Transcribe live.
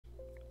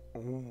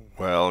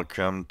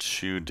Welcome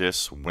to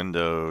this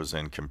Windows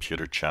and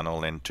Computer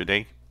channel, and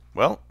today,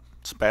 well,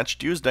 it's Patch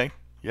Tuesday.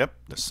 Yep,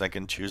 the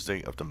second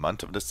Tuesday of the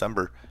month of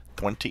December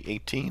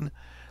 2018.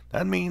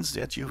 That means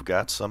that you've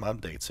got some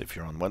updates if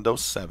you're on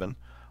Windows 7,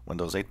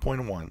 Windows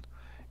 8.1,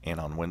 and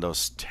on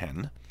Windows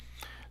 10.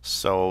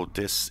 So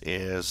this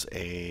is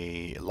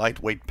a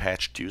lightweight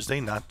Patch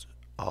Tuesday, not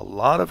a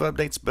lot of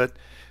updates, but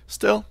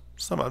still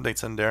some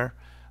updates in there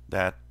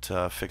that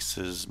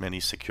fixes many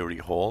security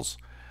holes.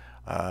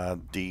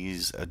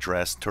 These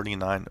address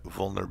 39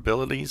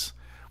 vulnerabilities,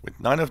 with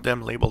 9 of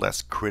them labeled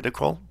as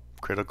critical.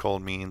 Critical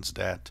means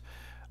that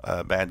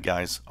bad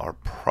guys are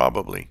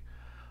probably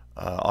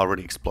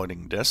already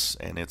exploiting this,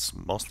 and it's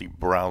mostly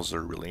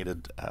browser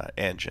related,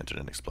 Edge,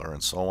 Internet Explorer,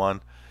 and so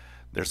on.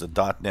 There's a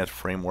 .NET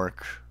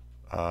framework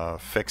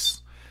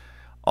fix.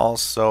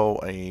 Also,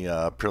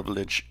 a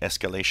privilege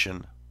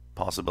escalation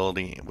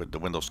possibility with the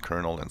Windows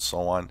kernel and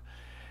so on,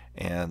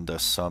 and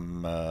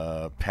some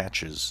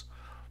patches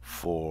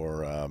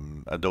for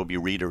Adobe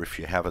Reader. If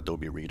you have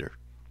Adobe Reader,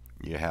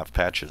 you have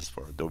patches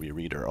for Adobe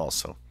Reader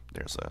also.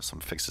 There's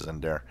some fixes in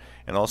there,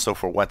 and also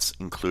for what's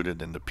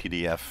included in the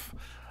PDF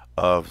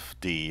of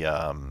the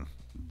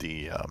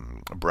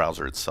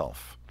browser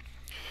itself.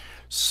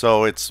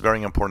 So it's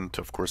very important,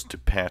 of course, to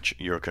patch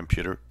your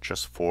computer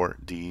just for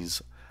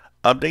these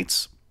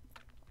updates.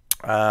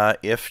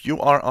 If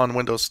you are on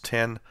Windows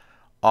 10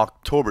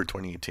 October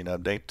 2018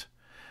 update,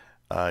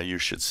 you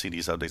should see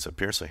these updates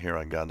appear. So here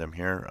I got them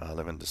here.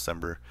 11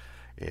 December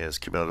is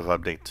cumulative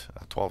update.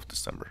 12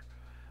 December,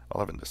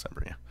 11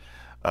 December, yeah.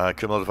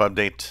 Cumulative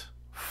update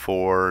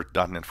for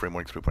 .NET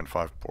Framework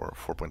 3.5 or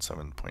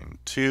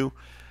 4.7.2.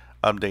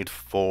 Update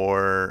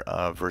for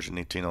version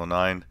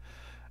 1809.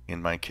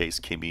 In my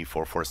case, KB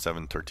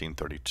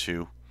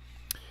 447.13.32.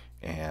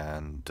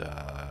 And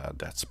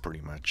that's pretty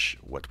much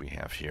what we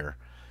have here,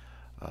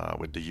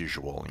 with the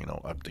usual,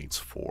 updates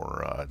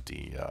for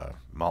the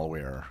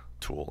malware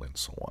tool and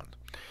so on.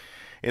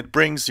 It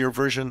brings your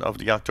version of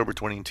the October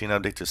 2018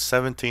 update to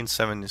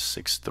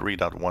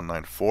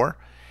 17.763.194.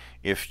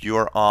 If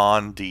you're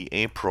on the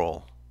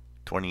April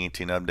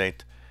 2018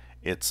 update,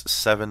 it's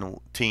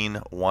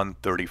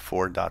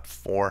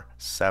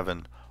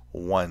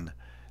 17.134.471.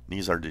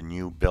 These are the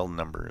new build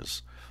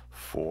numbers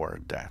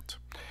for that.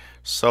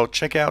 So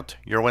check out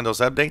your Windows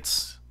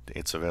updates.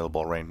 It's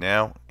available right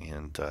now,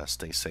 and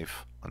stay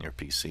safe on your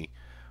PC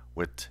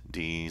with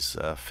these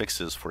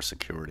fixes for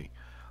security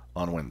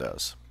on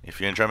Windows.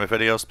 If you enjoy my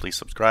videos, please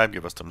subscribe,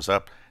 give us thumbs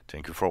up.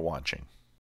 Thank you for watching.